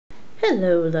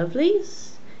Hello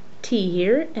lovelies, T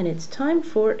here, and it's time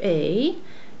for a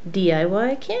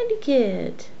DIY candy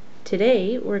kit.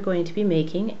 Today we're going to be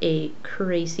making a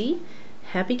crazy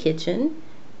happy kitchen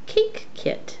cake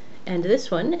kit, and this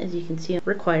one, as you can see,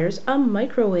 requires a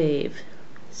microwave.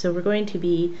 So we're going to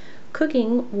be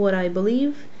cooking what I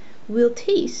believe will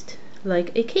taste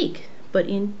like a cake, but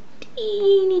in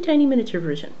teeny tiny miniature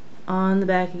version. On the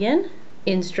back again,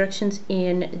 instructions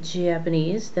in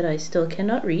Japanese that I still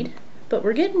cannot read, but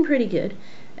we're getting pretty good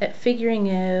at figuring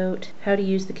out how to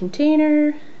use the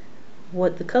container,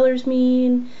 what the colors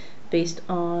mean based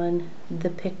on the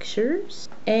pictures.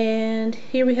 And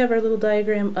here we have our little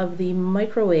diagram of the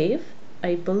microwave.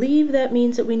 I believe that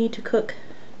means that we need to cook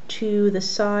to the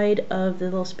side of the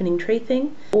little spinning tray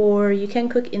thing, or you can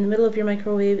cook in the middle of your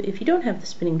microwave if you don't have the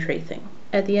spinning tray thing.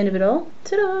 At the end of it all,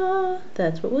 ta-da!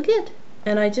 That's what we'll get.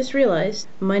 And I just realized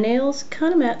my nails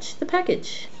kind of match the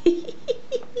package.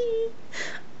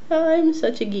 I'm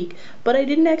such a geek, but I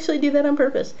didn't actually do that on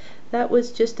purpose. That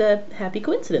was just a happy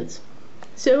coincidence.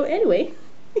 So anyway,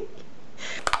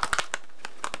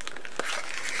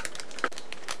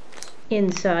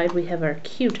 inside we have our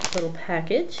cute little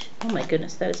package. Oh my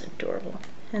goodness, that is adorable.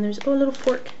 And there's a little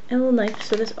fork and a little knife.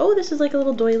 So this is like a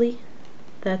little doily.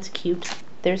 That's cute.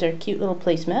 There's our cute little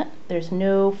placemat. There's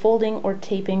no folding or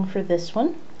taping for this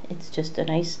one. It's just a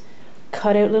nice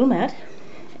cutout little mat.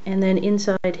 And then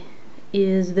inside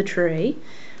is the tray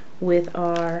with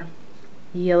our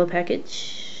yellow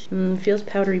package. Feels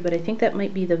powdery, but I think that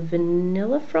might be the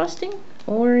vanilla frosting.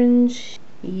 Orange,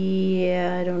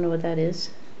 yeah, I don't know what that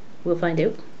is. We'll find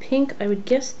out. Pink, I would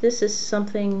guess this is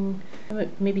something,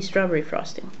 maybe strawberry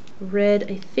frosting.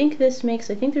 Red, I think there's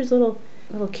little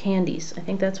candies. I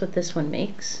think that's what this one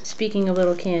makes. Speaking of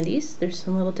little candies, there's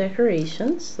some little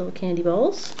decorations, little candy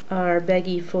balls. Our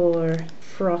baggie for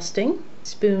frosting,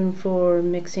 spoon for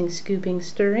mixing, scooping,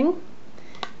 stirring,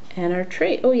 and our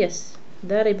tray. Oh yes,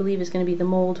 that I believe is going to be the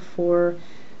mold for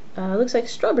looks like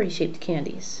strawberry shaped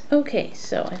candies. Okay,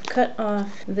 so I've cut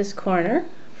off this corner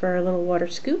for our little water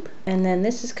scoop, and then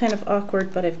this is kind of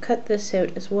awkward, but I've cut this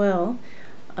out as well.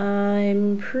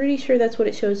 I'm pretty sure that's what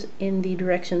it shows in the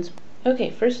directions.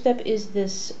 Okay, first step is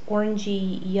this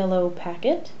orangey yellow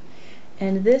packet,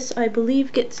 and this I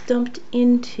believe gets dumped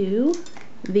into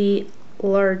the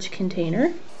large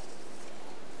container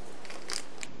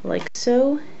like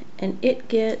so, and it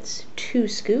gets 2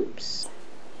 scoops.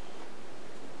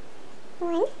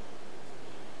 1,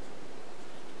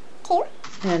 2,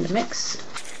 and a mix.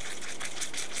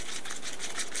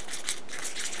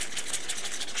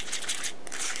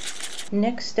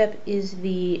 Next step is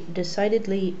the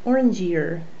decidedly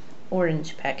orangier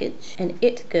orange package, and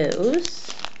it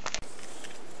goes,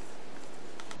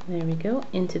 there we go,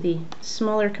 into the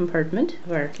smaller compartment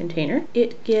of our container.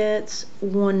 It gets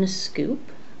 1 scoop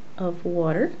of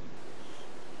water.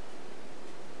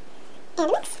 and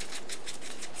a mix.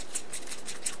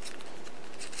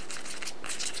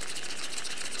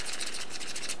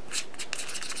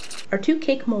 Our 2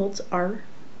 cake molds are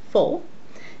full.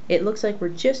 It looks like we're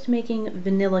just making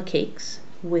vanilla cakes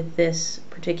with this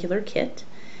particular kit.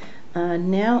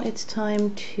 Now it's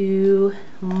time to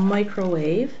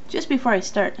microwave. Just before I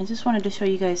start, I just wanted to show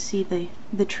you guys, see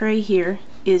the tray here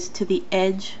is to the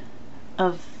edge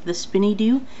of the spinny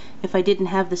do. If I didn't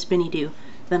have the spinny do,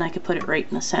 then I could put it right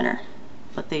in the center.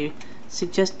 But they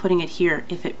suggest putting it here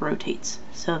if it rotates.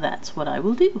 So that's what I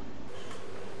will do.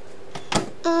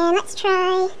 And let's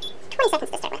try 20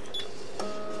 seconds to start with.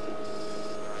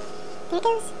 There it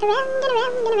goes, around and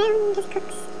around and around as it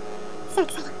cooks. So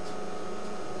exciting.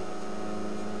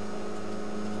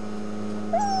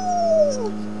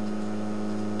 Whee!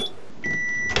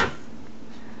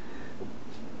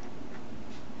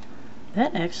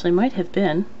 That actually might have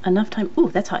been enough time. Ooh,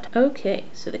 that's hot. Okay,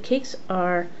 so the cakes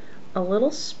are a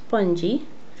little spongy,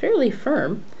 fairly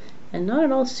firm, and not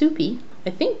at all soupy. I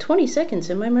think 20 seconds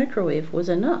in my microwave was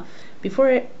enough.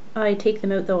 Before I take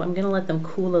them out though, I'm going to let them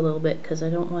cool a little bit because I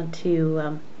don't want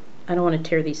to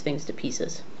tear these things to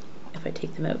pieces if I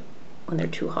take them out when they're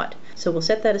too hot. So we'll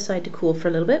set that aside to cool for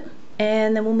a little bit,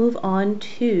 and then we'll move on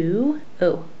to,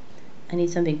 oh, I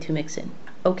need something to mix in.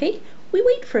 Okay, we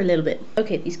wait for a little bit.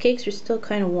 Okay, these cakes are still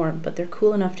kind of warm, but they're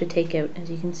cool enough to take out.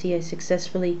 As you can see, I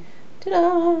successfully,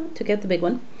 ta-da, took out the big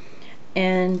one.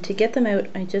 And to get them out,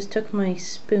 I just took my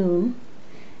spoon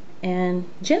and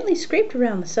gently scraped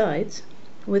around the sides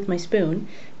with my spoon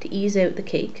to ease out the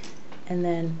cake, and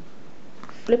then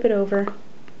flip it over,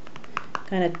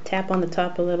 kind of tap on the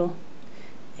top a little,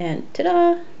 and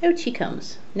ta-da, out she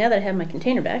comes. Now that I have my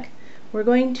container back, we're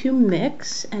going to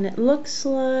mix, and it looks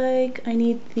like I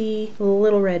need the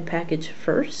little red package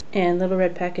first. And little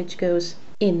red package goes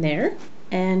in there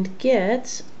and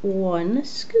gets 1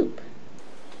 scoop.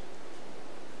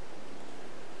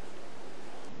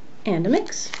 And a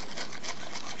mix.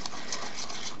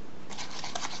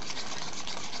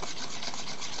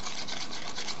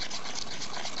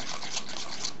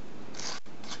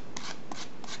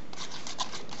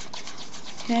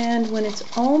 And when it's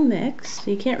all mixed, so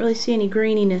you can't really see any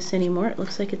graininess anymore, it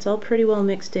looks like it's all pretty well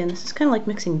mixed in. This is kind of like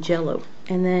mixing Jello.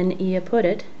 And then you put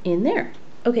it in there.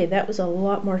 Okay, that was a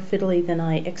lot more fiddly than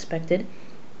I expected,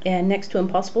 and next to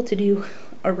impossible to do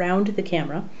around the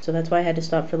camera. So that's why I had to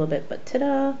stop for a little bit, but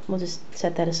ta-da! We'll just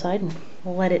set that aside and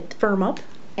let it firm up.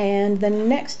 And the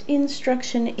next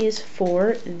instruction is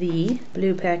for the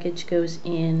blue package goes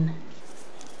in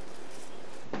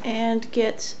and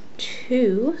gets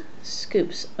 2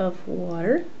 scoops of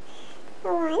water.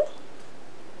 1,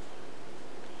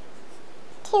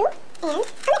 2, and a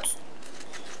mix.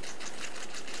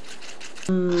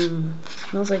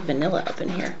 Smells like vanilla up in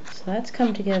here. So that's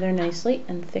come together nicely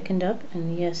and thickened up,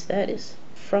 and yes, that is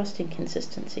frosting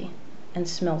consistency and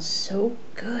smells so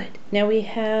good. Now we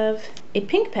have a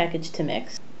pink package to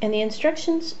mix, and the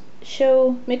instructions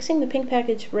show mixing the pink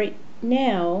package right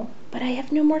now, but I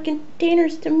have no more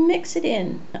containers to mix it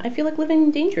in. I feel like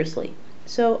living dangerously.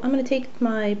 So I'm going to take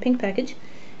my pink package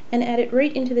and add it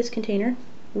right into this container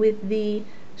with the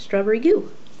strawberry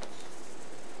goo.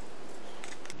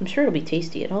 I'm sure it'll be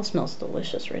tasty. It all smells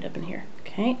delicious right up in here.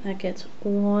 Okay, that gets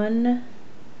 1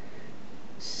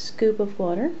 scoop of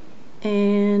water.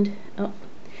 And, oh,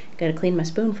 gotta clean my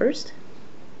spoon first.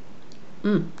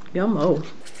 Yum-o.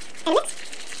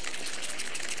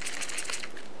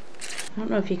 I don't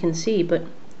know if you can see, but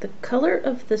the color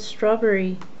of the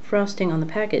strawberry frosting on the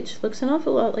package looks an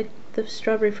awful lot like the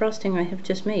strawberry frosting I have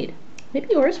just made. Maybe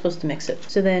you are supposed to mix it.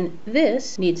 So then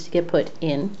this needs to get put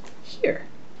in here.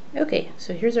 Okay,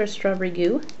 so here's our strawberry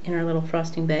goo in our little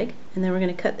frosting bag, and then we're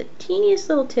going to cut the teeniest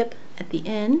little tip at the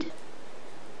end,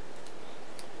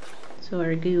 so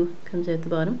our goo comes out the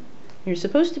bottom. You're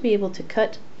supposed to be able to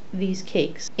cut these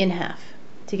cakes in half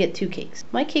to get 2 cakes.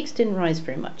 My cakes didn't rise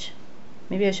very much.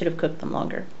 Maybe I should have cooked them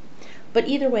longer. But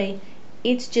either way,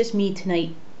 it's just me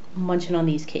tonight munching on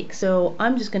these cakes. So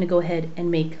I'm just going to go ahead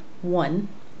and make 1.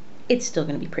 It's still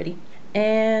going to be pretty.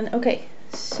 And okay,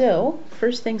 so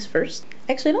first things first.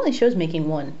 Actually, it only shows making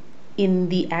 1 in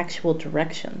the actual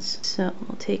directions. So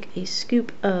we'll take a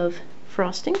scoop of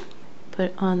frosting,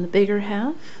 put it on the bigger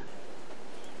half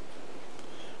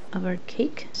of our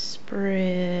cake,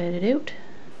 spread it out,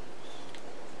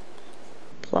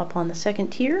 plop on the second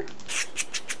tier.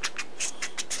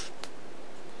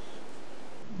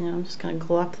 Now I'm just going to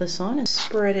glop this on and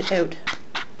spread it out.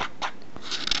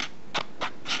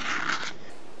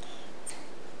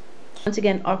 Once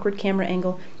again, awkward camera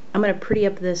angle. I'm going to pretty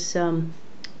up this,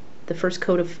 the first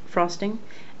coat of frosting,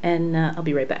 and I'll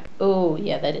be right back. Oh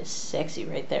yeah, that is sexy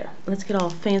right there. Let's get all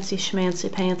fancy schmancy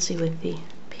pantsy with the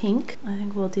pink. I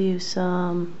think we'll do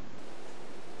some...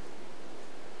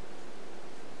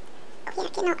 Oh yeah,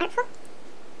 getting all artful.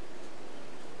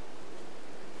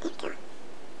 There we go.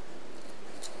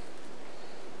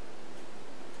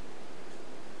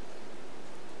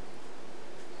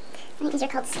 I think these are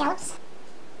called scallops.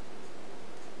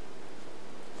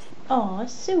 Oh,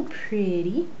 so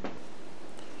pretty.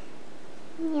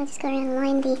 I'll just go around and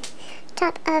line the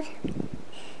top of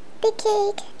the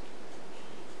cake.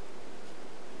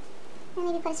 And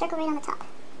maybe put a circle right on the top.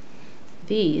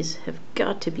 These have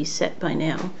got to be set by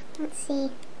now. Let's see.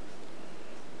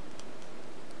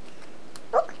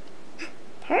 Oh,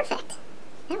 perfect.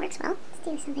 That works well. Let's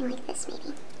do something like this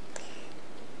maybe.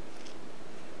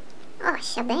 Oh,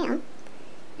 shabam.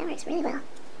 That works really well.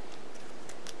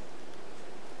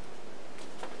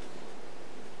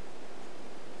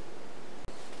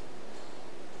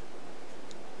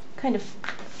 Kind of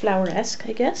flower-esque,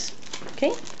 I guess.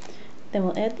 Okay, then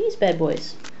we'll add these bad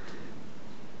boys.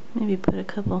 Maybe put a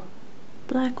couple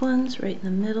black ones right in the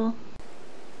middle.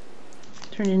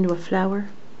 Turn it into a flower.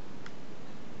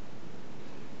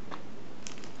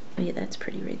 Oh yeah, that's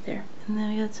pretty right there. And then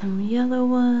we got some yellow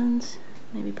ones.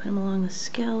 Maybe put them along the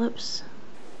scallops.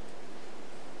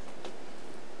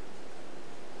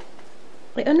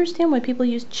 I understand why people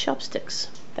use chopsticks.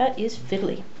 That is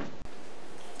fiddly.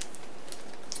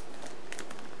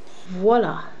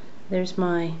 Voila! There's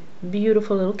my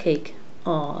beautiful little cake.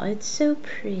 Aw, it's so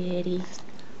pretty.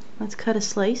 Let's cut a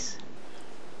slice.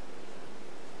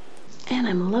 And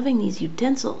I'm loving these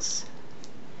utensils.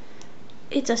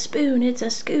 It's a spoon, it's a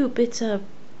scoop, it's a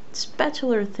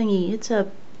spatula thingy, it's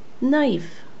a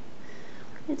knife.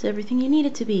 It's everything you need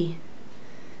it to be.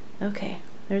 Okay,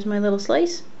 there's my little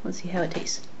slice. Let's see how it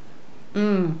tastes.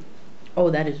 Mmm. Oh,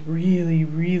 that is really,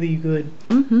 really good.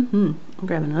 I'll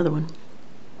grab another one.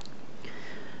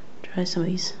 Try some of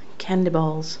these candy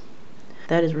balls.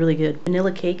 That is really good.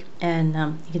 Vanilla cake, and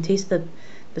you can taste the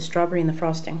strawberry and the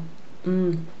frosting.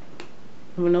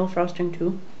 Vanilla frosting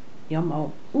too. Yum.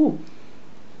 Oh. Ooh.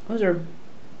 Those are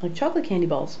like chocolate candy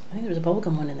balls. I think there's a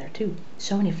bubblegum one in there too.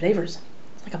 So many flavors.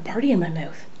 It's like a party in my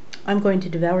mouth. I'm going to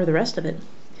devour the rest of it.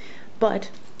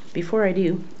 But before I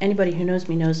do, anybody who knows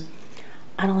me knows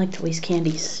I don't like to waste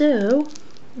candy. So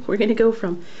we're gonna go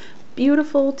from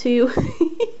beautiful to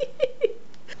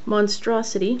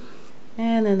monstrosity.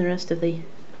 And then the rest of the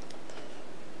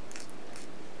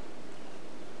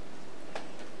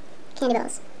candy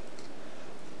balls.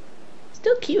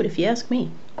 Still cute if you ask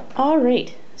me.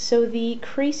 Alright, so the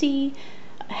Crazy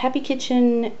Happy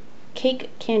Kitchen cake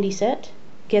candy set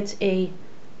gets a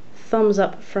thumbs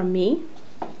up from me.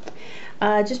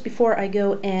 Just before I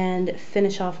go and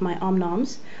finish off my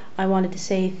om-noms, I wanted to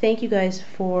say thank you guys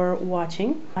for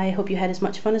watching. I hope you had as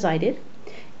much fun as I did.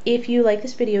 If you like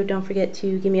this video, don't forget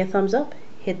to give me a thumbs up,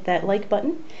 hit that like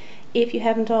button. If you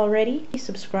haven't already,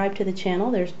 subscribe to the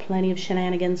channel. There's plenty of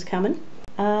shenanigans coming.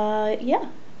 Yeah,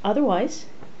 otherwise,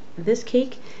 this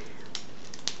cake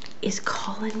is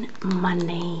calling my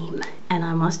name, and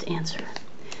I must answer.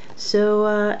 So,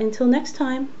 until next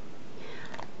time,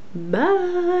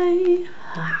 bye!